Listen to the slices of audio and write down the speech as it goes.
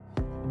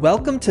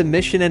Welcome to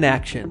Mission in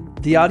Action,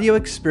 the audio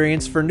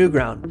experience for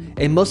Newground,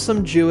 a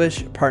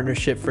Muslim-Jewish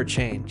partnership for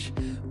change.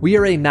 We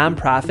are a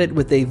nonprofit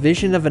with a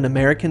vision of an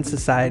American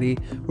society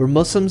where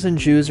Muslims and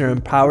Jews are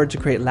empowered to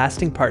create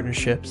lasting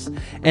partnerships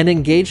and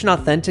engage in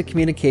authentic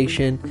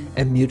communication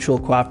and mutual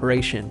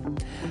cooperation.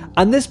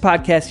 On this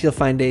podcast, you'll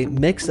find a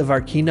mix of our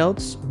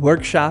keynotes,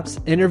 workshops,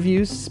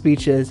 interviews,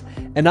 speeches,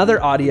 and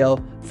other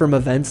audio from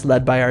events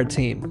led by our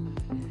team.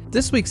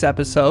 This week's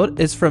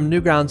episode is from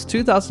Newground's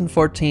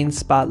 2014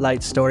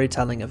 Spotlight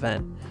Storytelling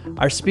event.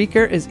 Our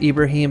speaker is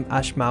Ibrahim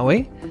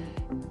Ashmawi,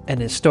 and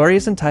his story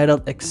is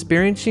entitled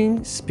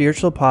Experiencing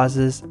Spiritual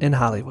Pauses in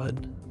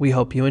Hollywood. We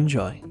hope you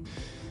enjoy.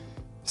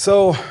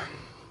 So,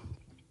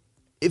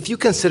 if you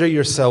consider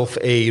yourself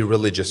a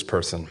religious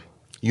person,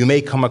 you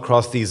may come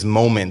across these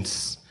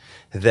moments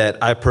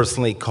that I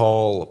personally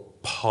call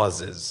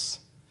pauses.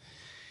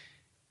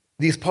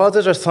 These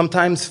pauses are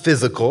sometimes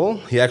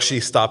physical. You actually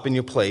stop in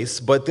your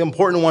place, but the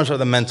important ones are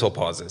the mental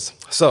pauses.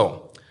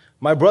 So,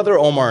 my brother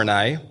Omar and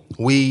I,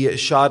 we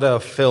shot a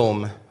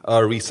film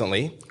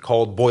recently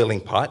called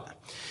Boiling Pot.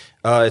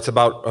 It's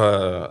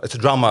a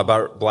drama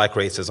about black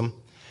racism.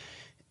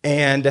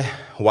 And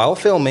while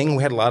filming,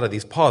 we had a lot of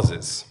these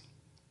pauses.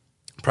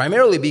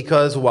 Primarily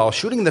because while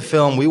shooting the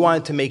film, we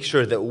wanted to make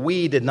sure that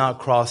we did not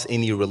cross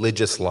any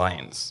religious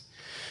lines.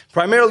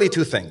 Primarily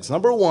two things.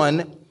 Number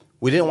one,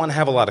 we didn't want to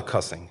have a lot of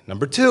cussing.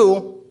 Number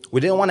two, we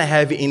didn't want to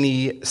have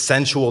any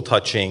sensual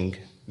touching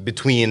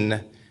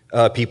between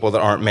people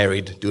that aren't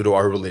married due to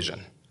our religion.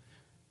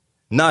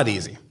 Not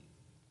easy.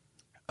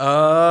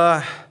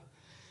 However,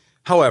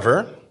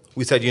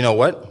 we said, you know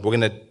what? We're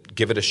going to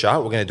give it a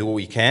shot. We're going to do what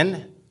we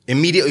can.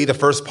 Immediately, the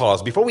first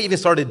pause, before we even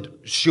started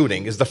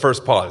shooting, is the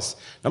first pause.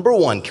 Number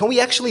one, can we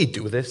actually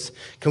do this?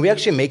 Can we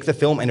actually make the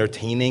film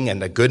entertaining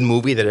and a good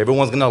movie that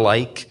everyone's going to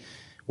like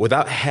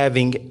without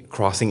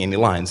crossing any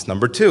lines?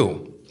 Number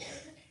two,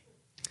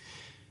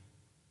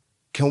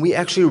 can we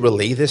actually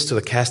relay this to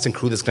the cast and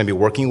crew that's going to be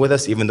working with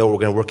us, even though we're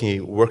going to be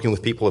working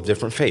with people of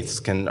different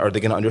faiths? Are they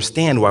going to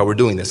understand why we're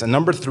doing this? And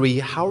number three,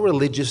 how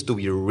religious do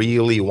we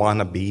really want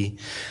to be?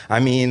 I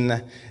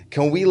mean,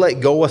 can we let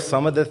go of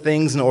some of the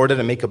things in order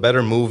to make a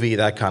better movie,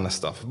 that kind of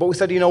stuff? But we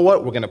said, you know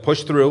what? We're going to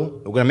push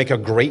through. We're going to make a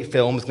great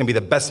film. It's going to be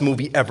the best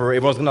movie ever.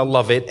 Everyone's going to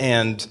love it.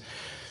 And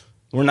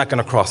we're not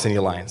going to cross any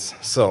lines.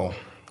 So,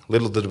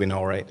 little did we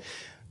know, right?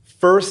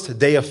 First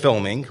day of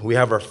filming, we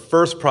have our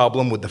first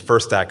problem with the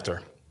first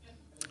actor.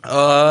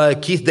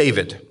 Keith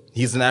David.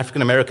 He's an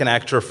African-American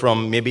actor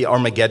from maybe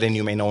Armageddon.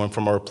 You may know him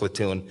from our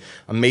Platoon.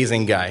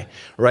 Amazing guy,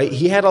 right?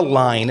 He had a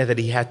line that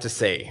he had to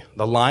say.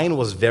 The line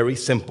was very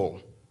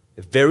simple.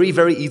 A very,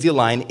 very easy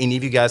line. Any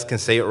of you guys can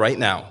say it right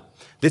now.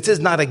 This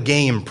is not a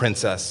game,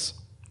 princess.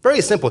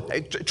 Very simple.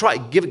 Try,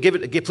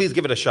 please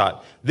give it a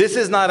shot. This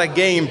is not a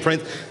game,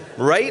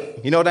 right?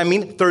 You know what I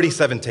mean?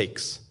 37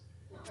 takes.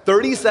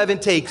 37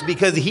 takes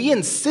because he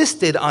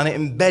insisted on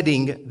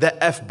embedding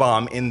the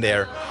F-bomb in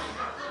there.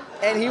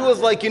 And he was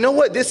like, you know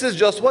what? This is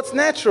just what's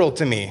natural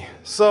to me.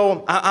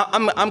 So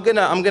I'm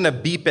gonna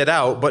beep it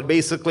out, but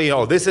basically,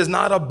 this is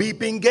not a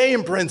beeping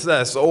game,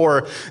 princess,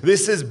 or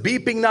this is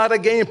beeping not a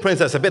game,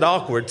 princess. A bit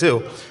awkward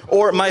too.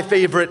 Or my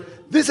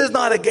favorite, this is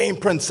not a game,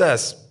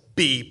 princess.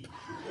 Beep.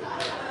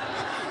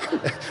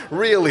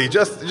 Really,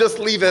 just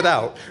leave it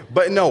out.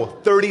 But no,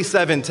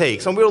 37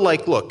 takes, and we were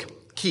like,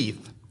 look,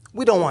 Keith,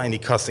 we don't want any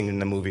cussing in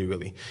the movie,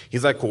 really.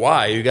 He's like,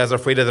 why? You guys are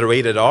afraid of the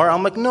rated R?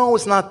 I'm like, no,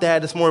 it's not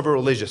that. It's more of a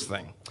religious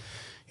thing.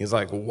 He's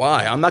like,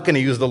 why? I'm not going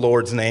to use the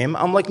Lord's name.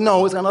 I'm like,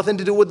 no, it's got nothing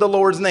to do with the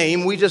Lord's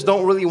name. We just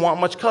don't really want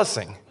much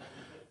cussing.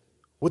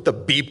 What the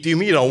beep do you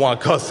mean you don't want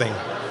cussing?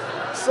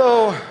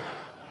 So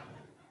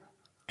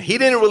he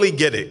didn't really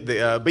get it.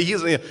 But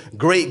he's a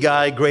great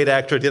guy, great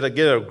actor, did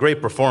a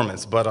great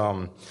performance. But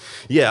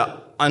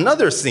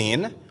another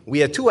scene, we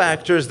had two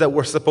actors that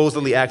were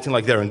supposedly acting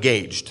like they're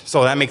engaged.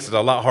 So that makes it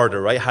a lot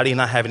harder, right? How do you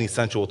not have any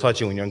sensual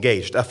touching when you're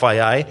engaged?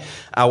 FYI,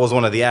 I was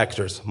one of the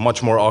actors.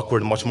 Much more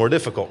awkward, much more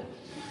difficult.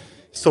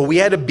 So we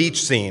had a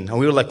beach scene, and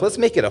we were like, let's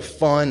make it a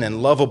fun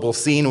and lovable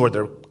scene where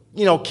they're,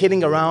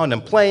 kidding around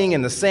and playing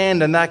in the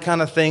sand and that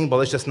kind of thing, but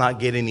let's just not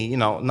get any,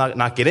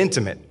 not get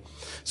intimate.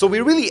 So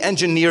we really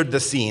engineered the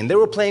scene. They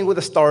were playing with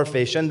a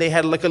starfish, and they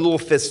had like a little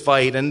fist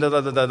fight, and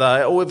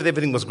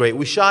everything was great.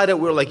 We shot it.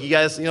 We were like, you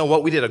guys, you know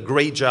what? We did a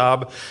great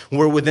job.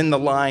 We're within the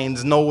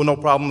lines. No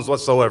problems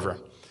whatsoever.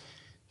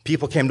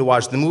 People came to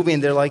watch the movie,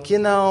 and they're like,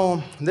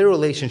 their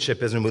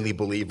relationship isn't really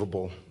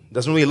believable.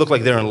 Doesn't really look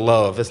like they're in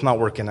love. It's not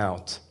working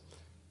out.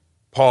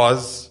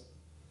 Pause.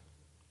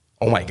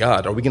 Oh my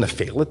God, are we going to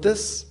fail at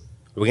this?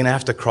 Are we going to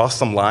have to cross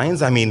some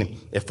lines? I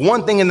mean, if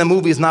one thing in the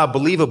movie is not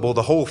believable,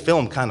 the whole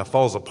film kind of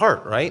falls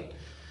apart, right?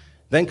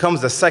 Then comes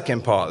the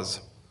second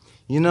pause.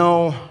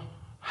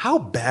 How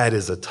bad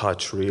is a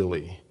touch,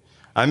 really?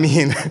 I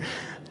mean,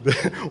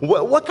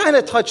 what kind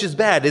of touch is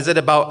bad? Is it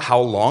about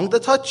how long the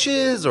touch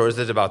is, or is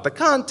it about the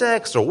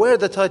context, or where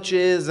the touch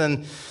is?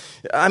 And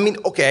I mean,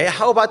 okay,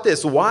 how about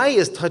this? Why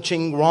is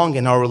touching wrong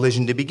in our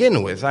religion to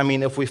begin with? I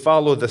mean, if we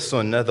follow the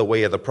sunnah, the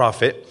way of the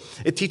prophet,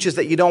 it teaches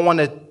that you don't want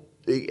to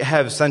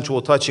have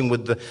sensual touching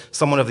with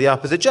someone of the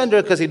opposite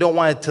gender because you don't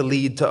want it to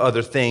lead to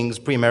other things,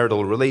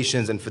 premarital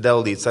relations,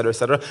 infidelity, etc.,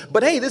 etc.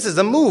 But hey, this is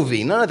a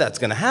movie. None of that's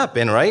going to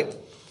happen, right?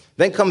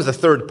 Then comes the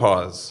third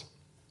pause.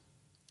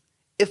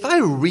 If I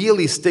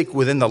really stick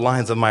within the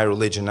lines of my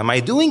religion, am I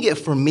doing it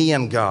for me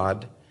and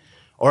God,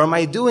 or am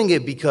I doing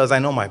it because I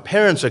know my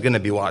parents are going to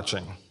be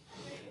watching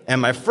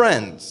and my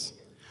friends?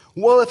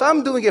 Well, if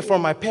I'm doing it for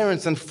my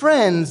parents and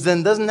friends,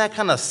 then doesn't that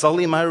kind of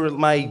sully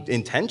my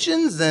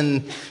intentions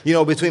and,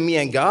 between me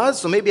and God?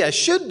 So maybe I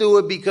should do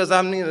it because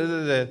I'm...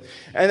 And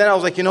then I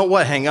was like, you know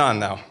what? Hang on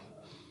now.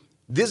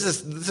 This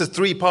is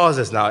three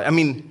pauses now. I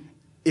mean,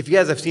 if you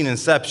guys have seen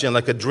Inception,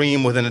 like a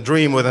dream within a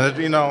dream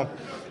within a,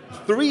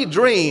 three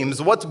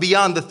dreams, what's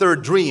beyond the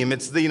third dream?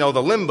 It's the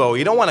limbo.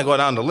 You don't want to go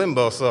down to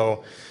limbo,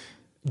 so...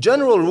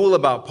 General rule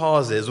about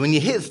pauses, when you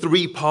hit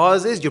three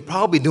pauses, you're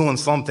probably doing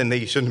something that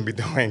you shouldn't be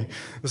doing.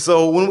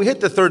 So when we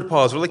hit the third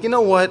pause, we're like, you know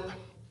what?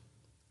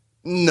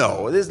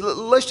 No,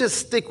 let's just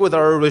stick with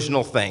our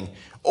original thing.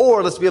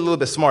 Or let's be a little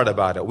bit smart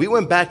about it. We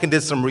went back and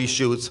did some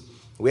reshoots.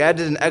 We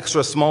added an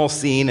extra small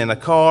scene in a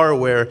car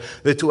where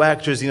the two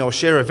actors,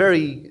 share a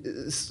very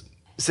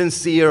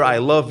sincere I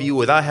love you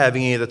without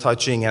having any of the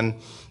touching, and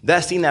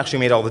that scene actually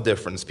made all the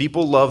difference.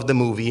 People loved the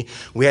movie.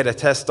 We had a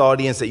test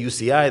audience at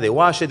UCI. They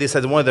watched it. They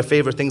said one of their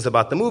favorite things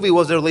about the movie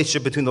was the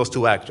relationship between those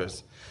two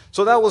actors.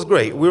 So that was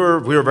great. We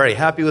were very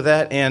happy with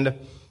that, and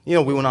we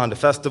went on to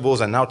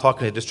festivals and now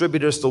talking to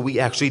distributors, so we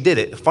actually did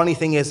it. The funny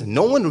thing is,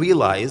 no one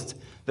realized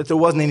that there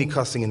wasn't any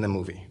cussing in the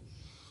movie.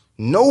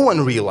 No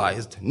one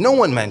realized, no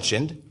one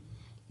mentioned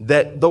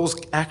that those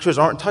actors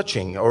aren't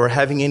touching or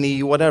having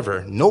any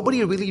whatever.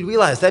 Nobody really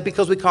realized that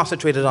because we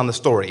concentrated on the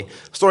story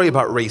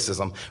about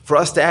racism. For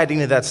us to add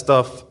into that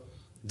stuff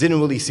didn't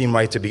really seem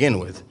right to begin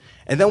with.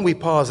 And then we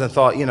paused and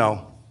thought,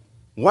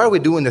 why are we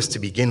doing this to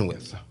begin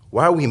with?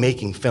 Why are we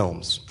making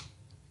films?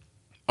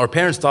 Our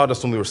parents taught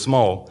us when we were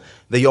small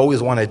that you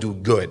always want to do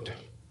good.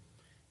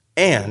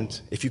 And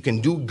if you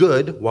can do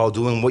good while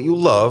doing what you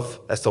love,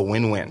 that's a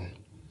win-win.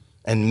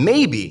 And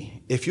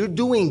maybe if you're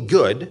doing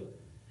good,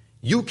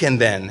 you can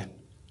then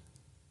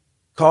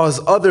cause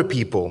other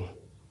people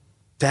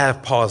to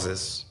have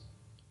pauses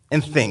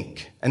and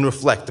think and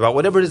reflect about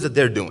whatever it is that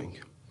they're doing.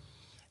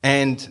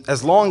 And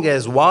as long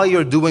as while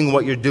you're doing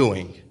what you're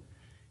doing,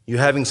 you're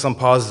having some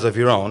pauses of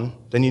your own,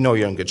 then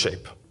you're in good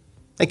shape.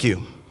 Thank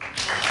you.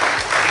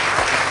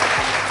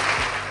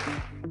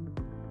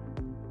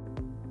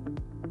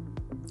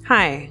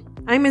 Hi,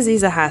 I'm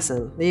Aziza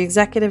Hassan, the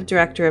Executive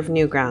Director of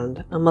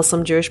Newground, a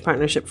Muslim-Jewish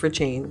Partnership for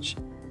Change.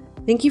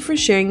 Thank you for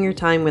sharing your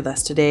time with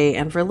us today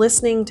and for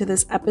listening to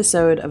this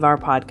episode of our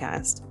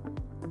podcast.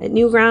 At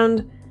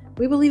Newground,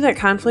 we believe that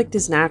conflict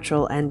is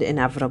natural and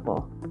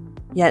inevitable,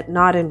 yet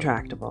not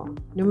intractable,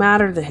 no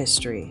matter the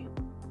history.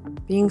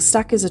 Being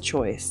stuck is a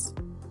choice.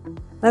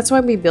 That's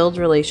why we build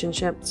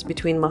relationships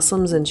between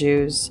Muslims and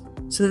Jews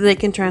so that they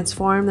can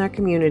transform their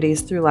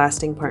communities through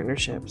lasting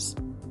partnerships.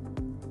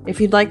 If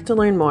you'd like to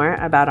learn more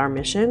about our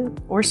mission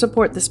or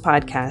support this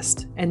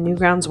podcast and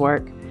Newground's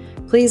work,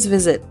 please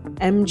visit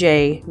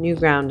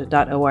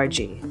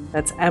mjnewground.org.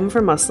 That's M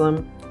for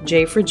Muslim,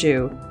 J for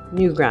Jew,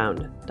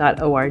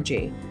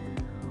 newground.org.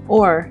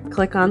 Or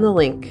click on the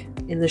link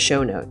in the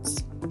show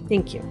notes.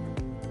 Thank you.